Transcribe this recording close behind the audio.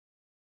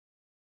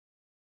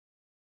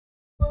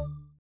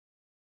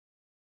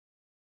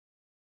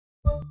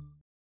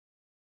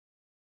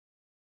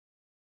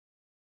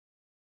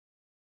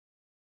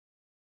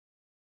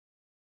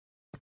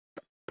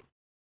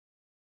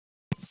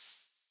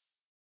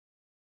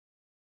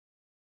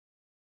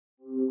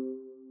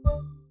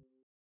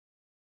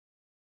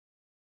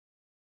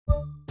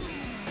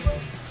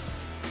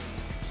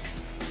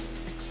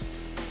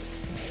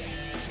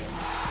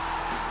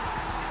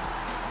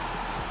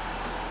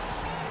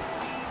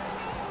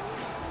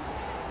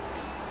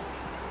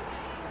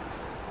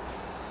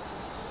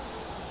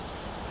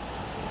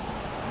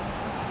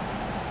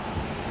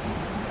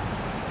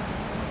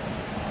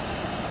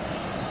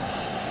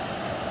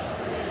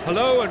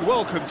Hello and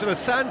welcome to the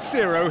San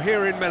Siro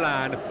here in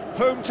Milan,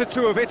 home to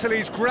two of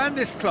Italy's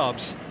grandest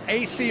clubs,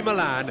 AC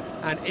Milan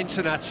and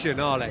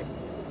Internazionale.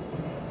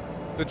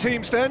 The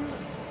teams then,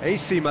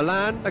 AC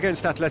Milan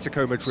against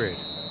Atletico Madrid.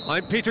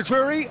 I'm Peter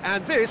Drury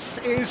and this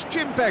is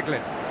Jim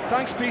Beglin.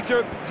 Thanks,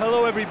 Peter.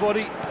 Hello,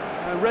 everybody.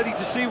 Ready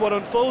to see what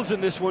unfolds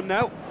in this one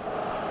now.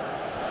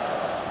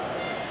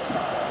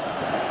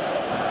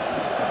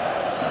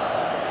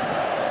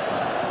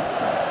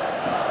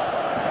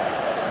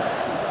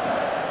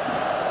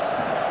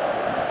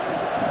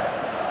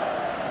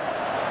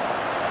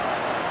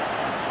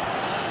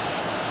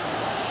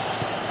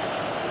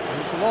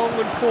 Goes long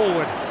and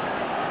forward.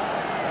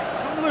 It's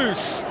come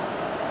loose.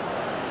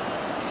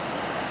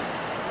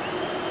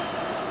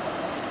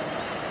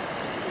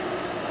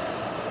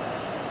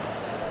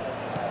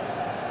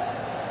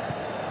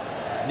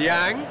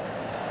 Niang.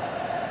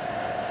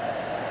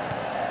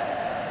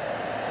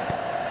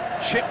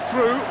 Chipped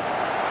through.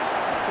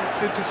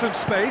 Gets into some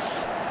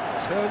space.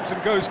 Turns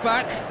and goes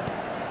back.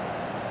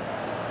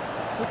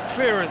 Good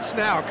clearance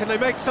now. Can they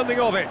make something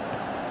of it?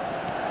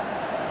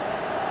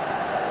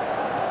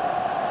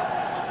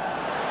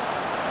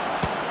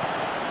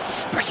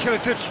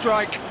 Speculative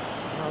strike.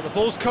 Well, the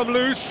ball's come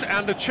loose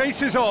and the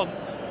chase is on.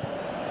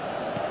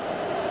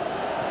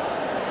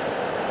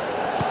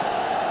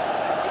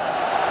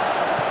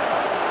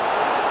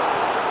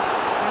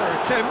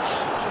 Attempt,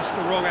 just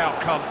the wrong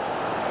outcome.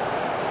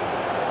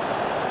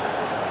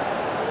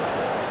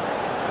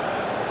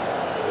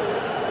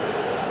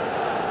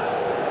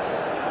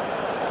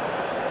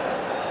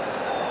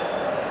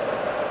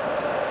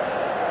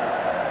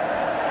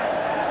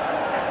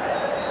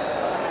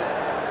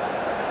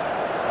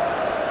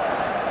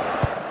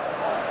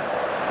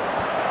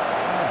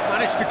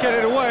 Managed to get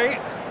it away.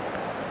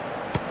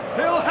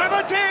 He'll have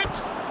a dip!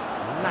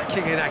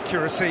 Lacking in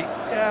accuracy.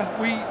 Yeah,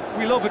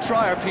 we love a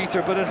trier,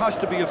 Peter, but it has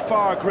to be a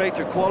far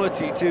greater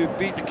quality to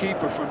beat the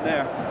keeper from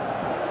there.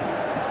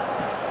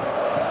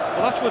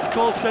 Well, that's what's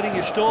called setting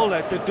your stall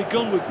out. They've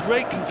begun with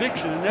great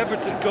conviction and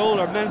efforts at goal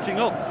are mounting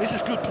up. This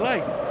is good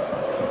play.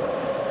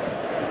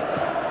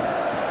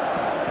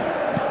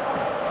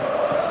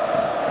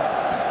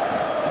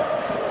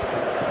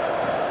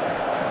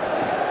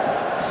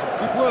 Some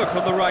good work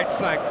on the right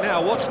flank.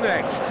 Now, what's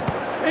next?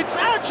 It's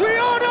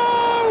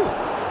Adriano!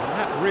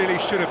 That really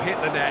should have hit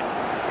the net.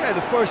 Yeah,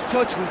 the first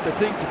touch was the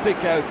thing to pick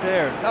out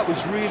there. That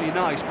was really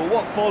nice, but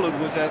what followed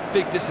was a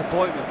big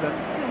disappointment,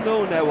 and he'll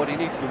know now what he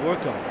needs to work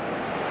on.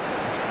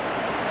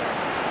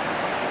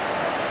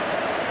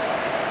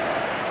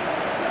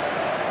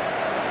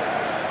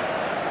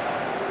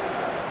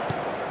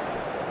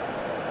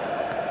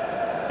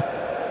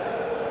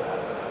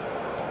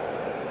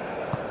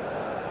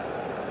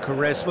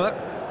 Quaresma.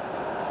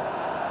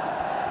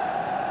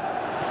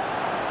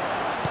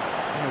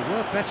 There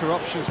were better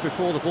options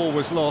before the ball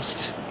was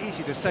lost.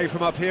 Easy to say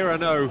from up here, I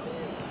know.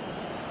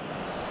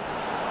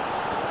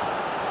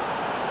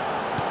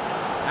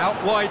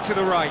 Out wide to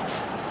the right.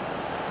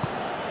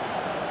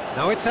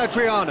 Now it's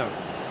Adriano.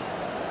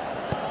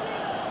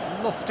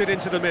 Lofted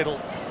into the middle.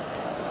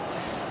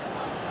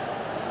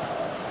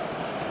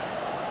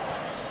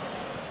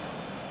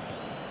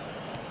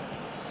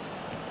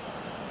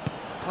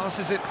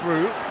 Passes it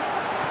through.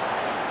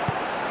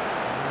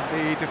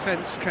 And the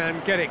defence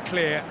can get it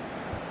clear.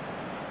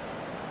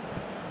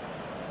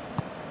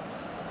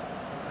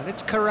 And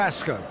it's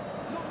Carrasco.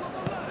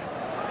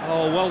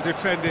 Oh, well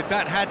defended,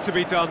 that had to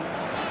be done.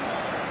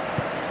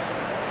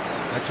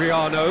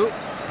 Adriano.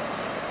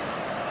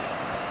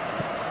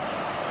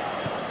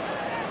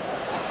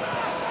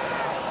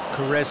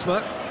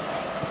 Quaresma.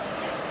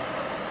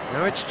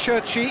 Now it's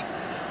Churchy.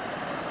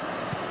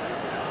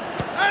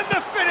 And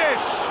the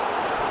finish!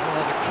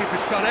 Oh, the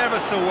keeper's done ever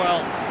so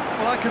well.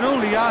 Well, I can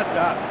only add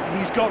that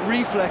he's got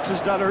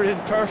reflexes that are in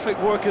perfect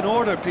working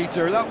order,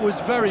 Peter. That was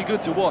very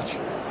good to watch.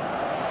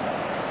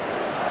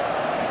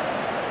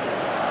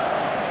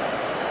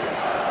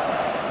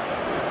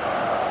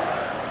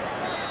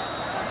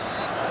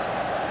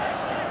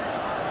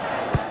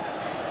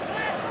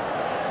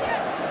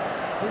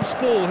 Who's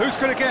ball? Who's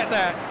going to get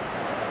there?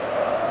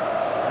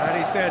 And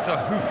he's there to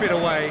hoof it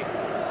away.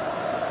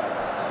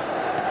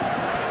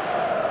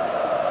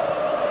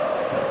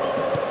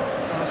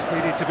 Pass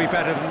needed to be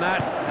better than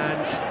that,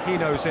 and he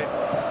knows it.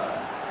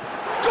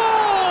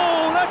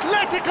 Goal!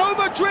 Atletico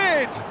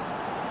Madrid!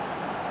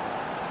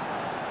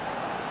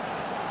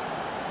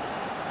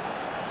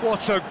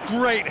 What a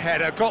great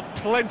header, got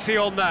plenty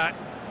on that.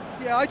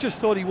 Yeah, I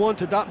just thought he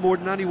wanted that more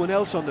than anyone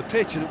else on the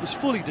pitch, and it was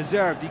fully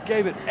deserved. He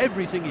gave it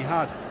everything he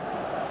had.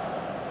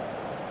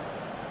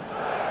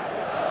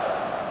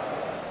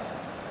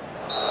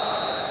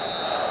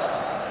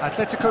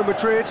 Atletico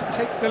Madrid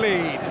take the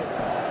lead.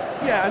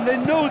 Yeah, and they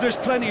know there's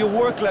plenty of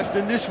work left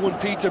in this one,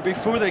 Peter,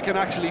 before they can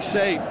actually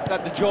say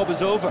that the job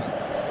is over.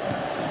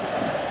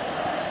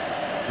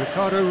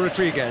 Ricardo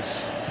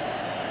Rodriguez.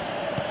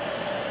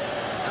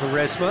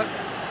 Quaresma.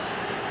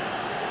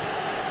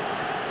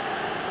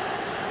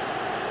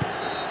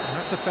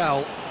 That's a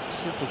foul.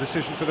 Simple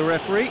decision for the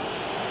referee.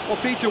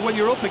 Well, Peter, when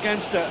you're up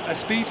against a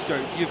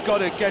speedster, you've got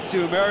to get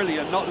to him early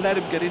and not let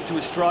him get into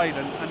his stride,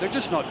 and they're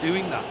just not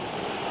doing that.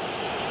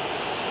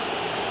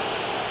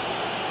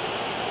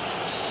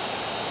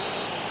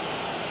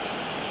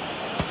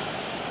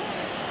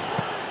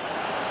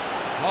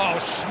 Oh,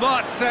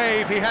 smart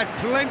save, he had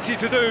plenty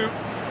to do.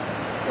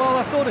 Well,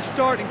 I thought his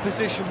starting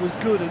position was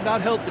good, and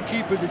that helped the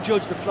keeper to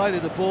judge the flight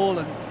of the ball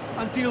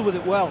and deal with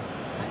it well.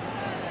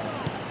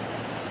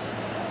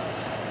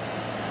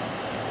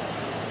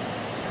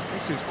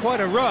 This is quite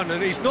a run,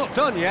 and he's not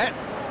done yet.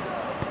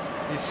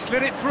 He's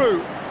slid it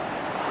through.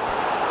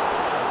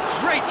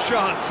 Great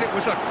chance, it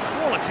was a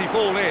quality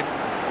ball in.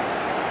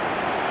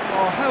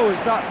 Oh, how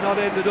has that not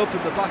ended up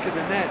in the back of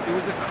the net? It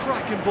was a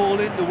cracking ball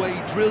in, the way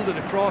he drilled it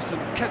across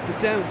and kept it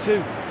down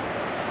too.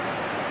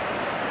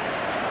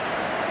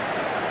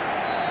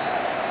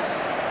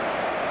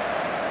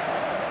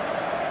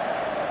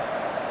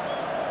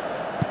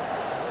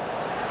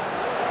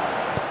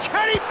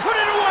 Can he put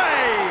it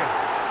away?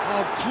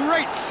 Oh,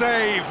 great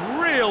save,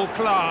 real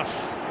class.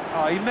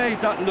 Oh, he made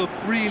that look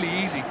really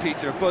easy,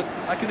 Peter, but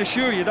I can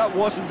assure you that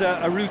wasn't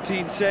a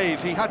routine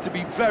save. He had to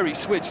be very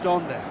switched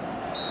on there.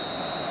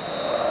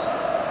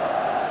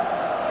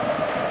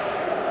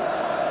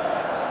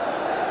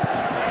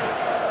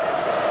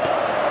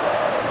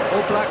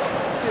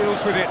 Black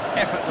deals with it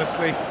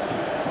effortlessly.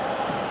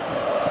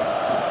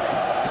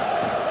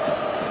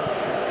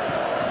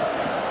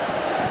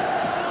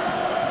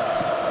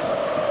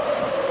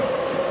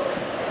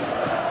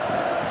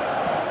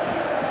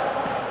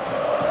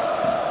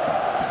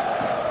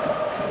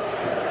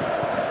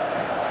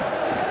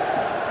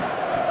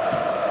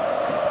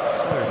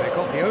 So they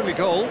got the only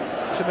goal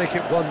to make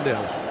it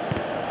 1-0.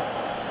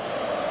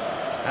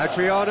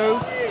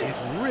 Adriano did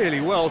really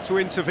well to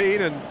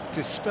intervene and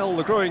dispel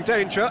the growing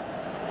danger.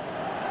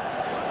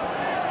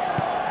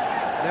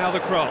 Now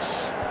the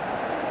cross. No,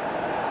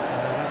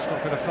 that's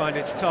not going to find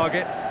its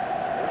target.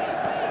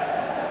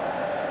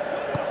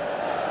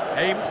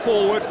 Aimed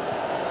forward.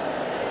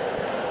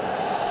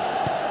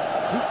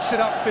 Boots it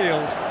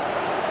upfield.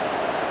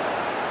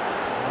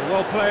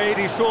 Well played,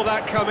 he saw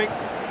that coming.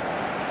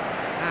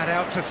 And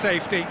out to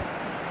safety.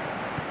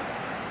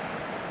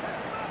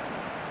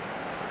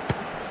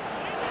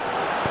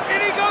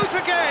 In he goes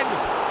again!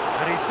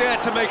 And he's there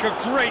to make a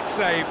great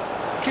save.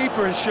 The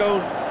keeper has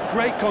shown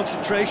great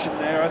concentration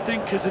there. I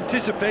think his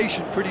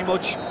anticipation pretty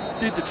much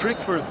did the trick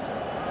for him.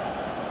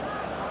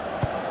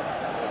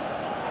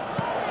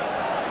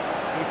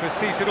 Keeper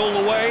sees it all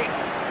the way.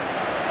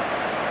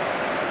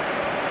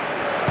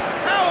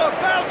 How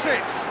about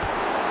it?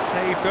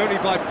 Saved only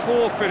by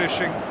poor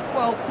finishing.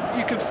 Well,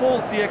 you can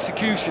fault the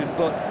execution,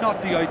 but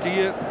not the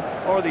idea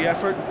or the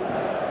effort.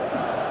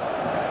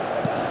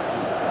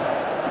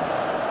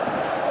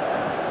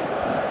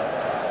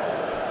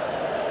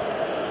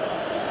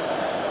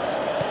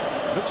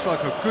 Looks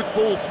like a good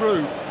ball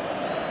through.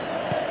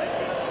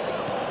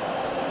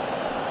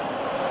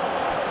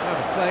 Out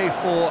of play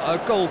for a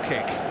goal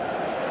kick.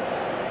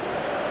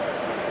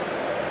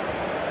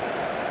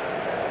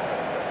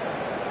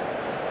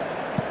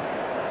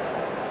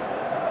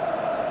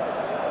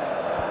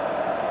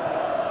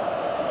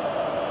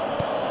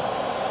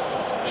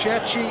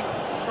 Cerci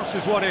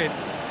crosses one in.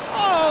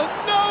 Oh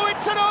no,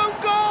 it's an own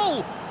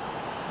goal!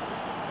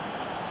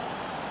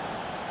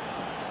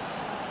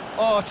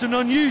 Oh, it's an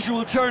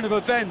unusual turn of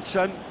events,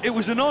 and it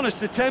was an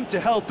honest attempt to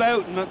help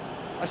out, and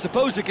I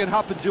suppose it can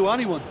happen to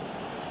anyone.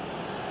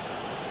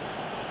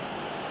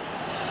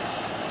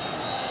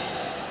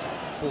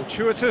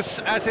 Fortuitous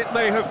as it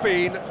may have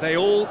been, they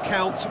all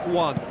count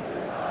one.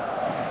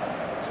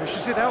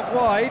 Pushes it out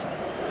wide,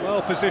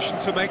 well positioned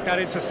to make that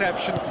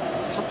interception,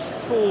 pumps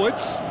it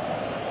forwards.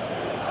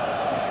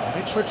 And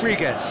it's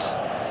Rodriguez.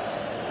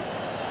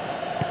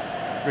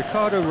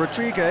 Ricardo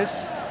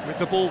Rodriguez with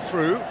the ball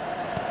through.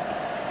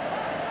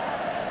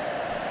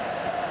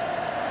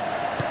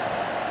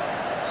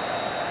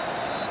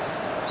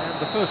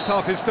 The first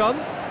half is done.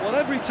 Well,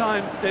 every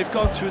time they've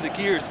gone through the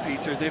gears,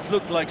 Peter, they've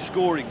looked like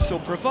scoring. So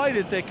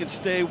provided they can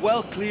stay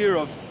well clear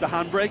of the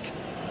handbrake,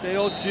 they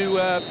ought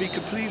to be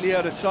completely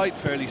out of sight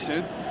fairly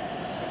soon.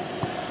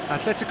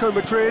 Atletico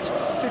Madrid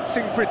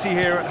sitting pretty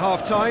here at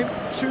half-time,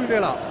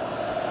 2-0 up.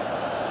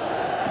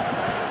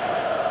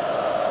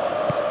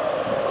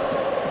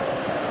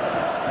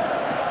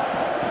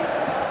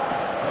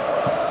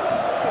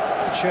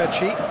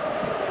 Cerci.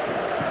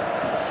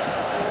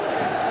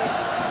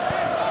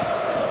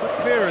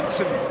 Clearance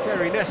and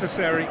very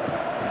necessary.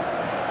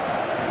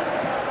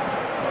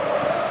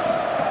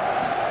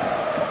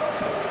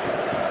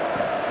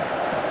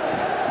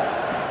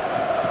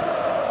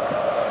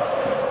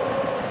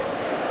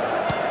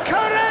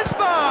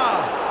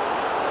 Quaresma!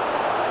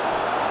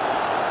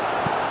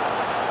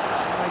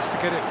 Tries to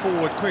get it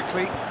forward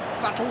quickly,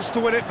 battles to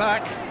win it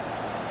back.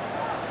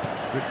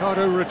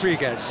 Ricardo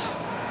Rodriguez.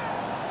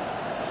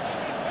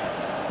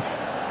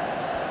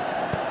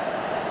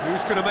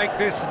 Who's going to make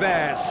this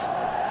theirs?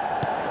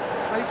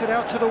 Plays it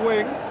out to the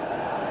wing.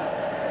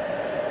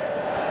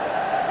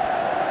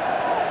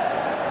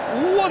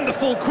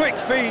 Wonderful quick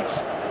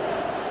feet.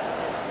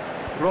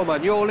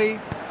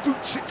 Romagnoli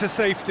boots it to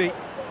safety.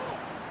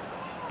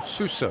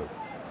 Suso.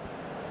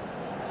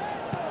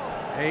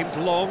 Aimed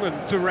long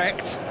and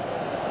direct.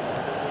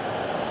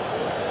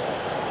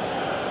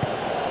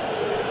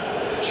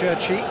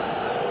 Churchy.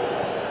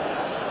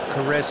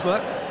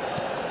 Quaresma.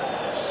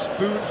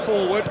 Spoon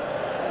forward.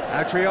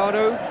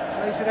 Adriano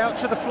plays it out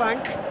to the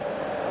flank.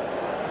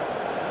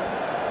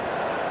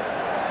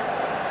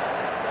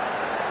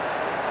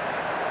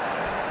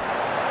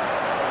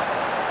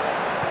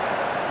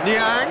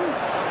 Niang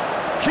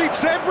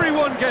keeps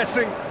everyone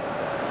guessing.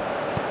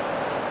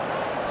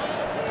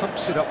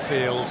 Pumps it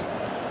upfield.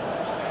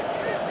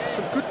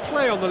 Some good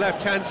play on the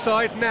left-hand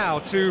side now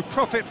to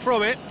profit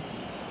from it.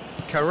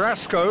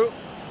 Carrasco.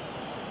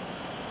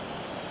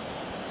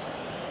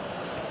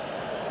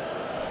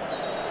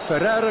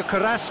 Ferreira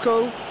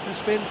Carrasco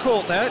has been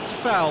caught there, it's a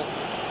foul.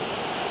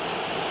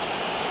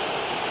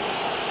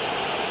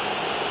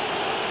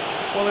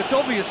 Well, it's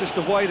obvious as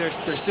to why they're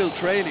still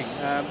trailing.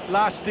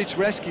 Last-ditch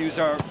rescues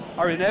are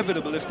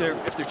inevitable if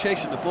they're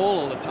chasing the ball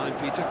all the time,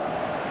 Peter.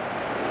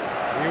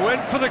 He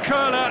went for the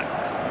curler.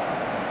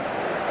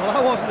 Well,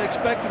 I wasn't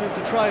expecting him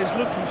to try his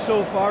luck from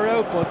so far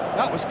out, but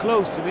that was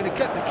close. I mean, it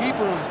kept the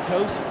keeper on his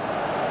toes.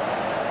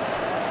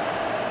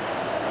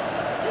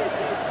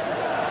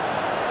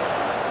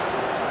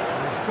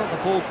 He's got the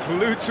ball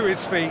glued to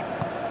his feet.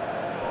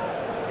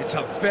 It's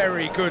a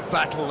very good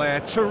battle there,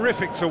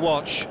 terrific to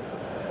watch.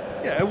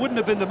 Yeah, it wouldn't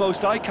have been the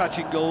most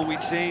eye-catching goal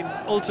we'd seen.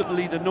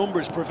 Ultimately, the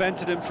numbers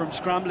prevented him from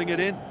scrambling it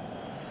in.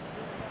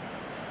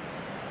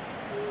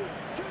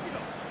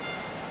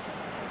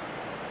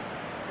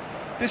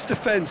 This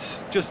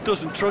defence just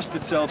doesn't trust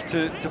itself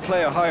to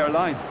play a higher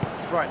line.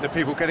 Frighten the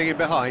people getting in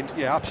behind.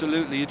 Yeah,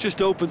 absolutely. It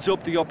just opens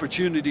up the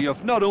opportunity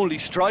of not only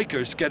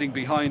strikers getting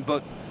behind,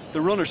 but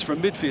the runners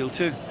from midfield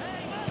too.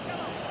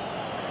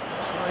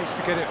 Tries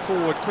to get it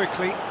forward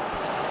quickly.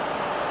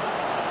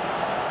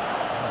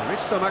 There is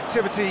some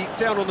activity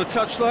down on the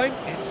touchline.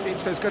 It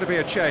seems there's going to be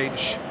a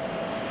change.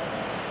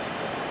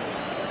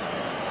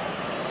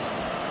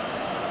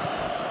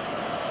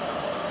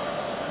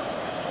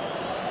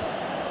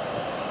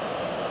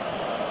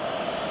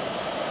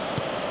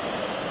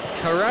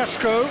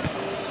 Carrasco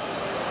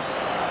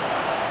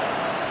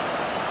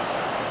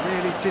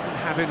really didn't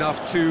have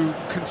enough to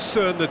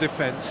concern the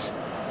defence.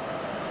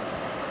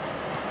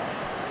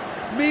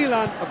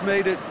 Milan have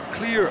made it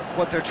clear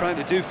what they're trying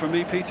to do for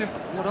me, Peter.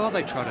 What are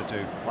they trying to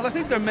do? Well, I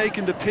think they're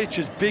making the pitch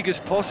as big as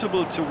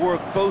possible to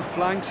work both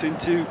flanks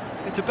into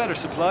better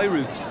supply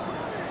routes.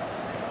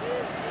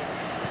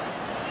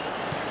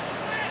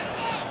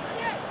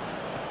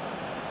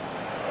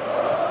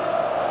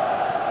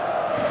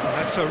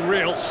 That's a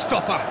real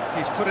stopper.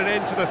 He's put an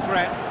end to the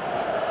threat.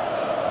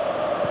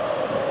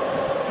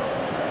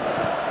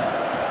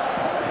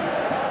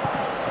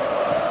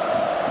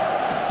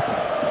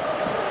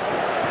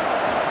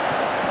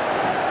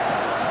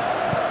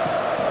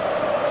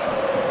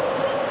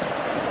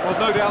 Well,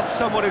 no doubt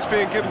someone is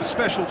being given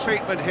special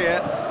treatment here.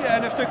 Yeah,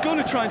 and if they're going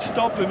to try and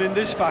stop him in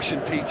this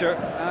fashion, Peter,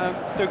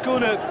 they're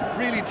going to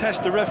really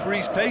test the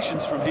referee's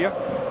patience from here.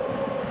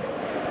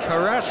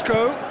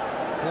 Carrasco,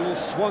 ball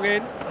swung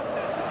in.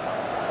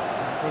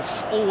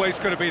 Was always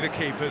going to be the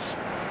keepers.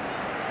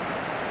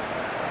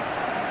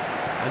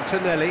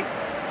 Antonelli.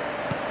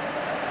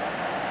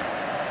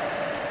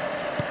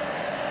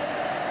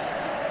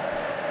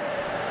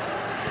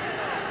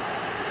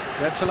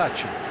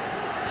 Bertolacci.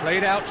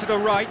 Played out to the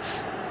right.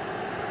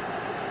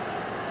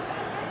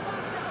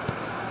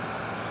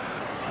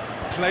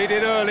 Played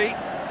it early.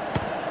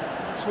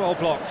 It's well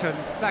blocked and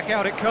back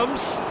out it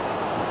comes.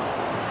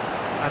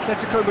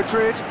 Atletico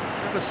Madrid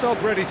have a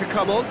sub ready to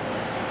come on.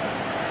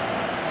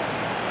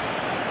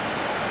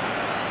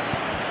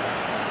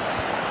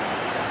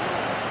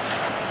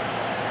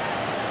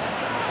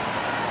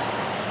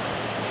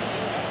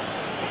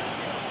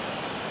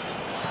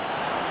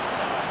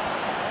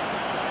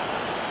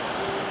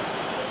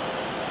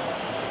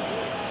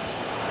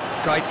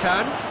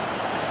 Gaitan.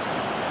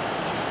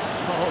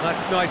 Oh,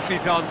 that's nicely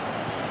done.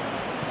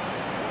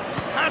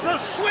 Has a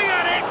swing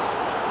at it!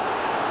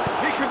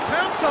 He can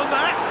pounce on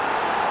that.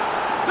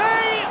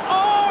 They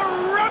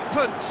are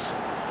rampant!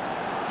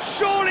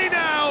 Surely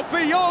now,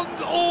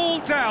 beyond all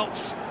doubt.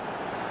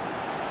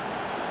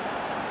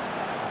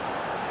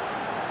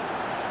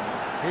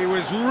 He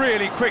was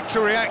really quick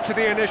to react to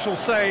the initial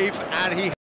save, and he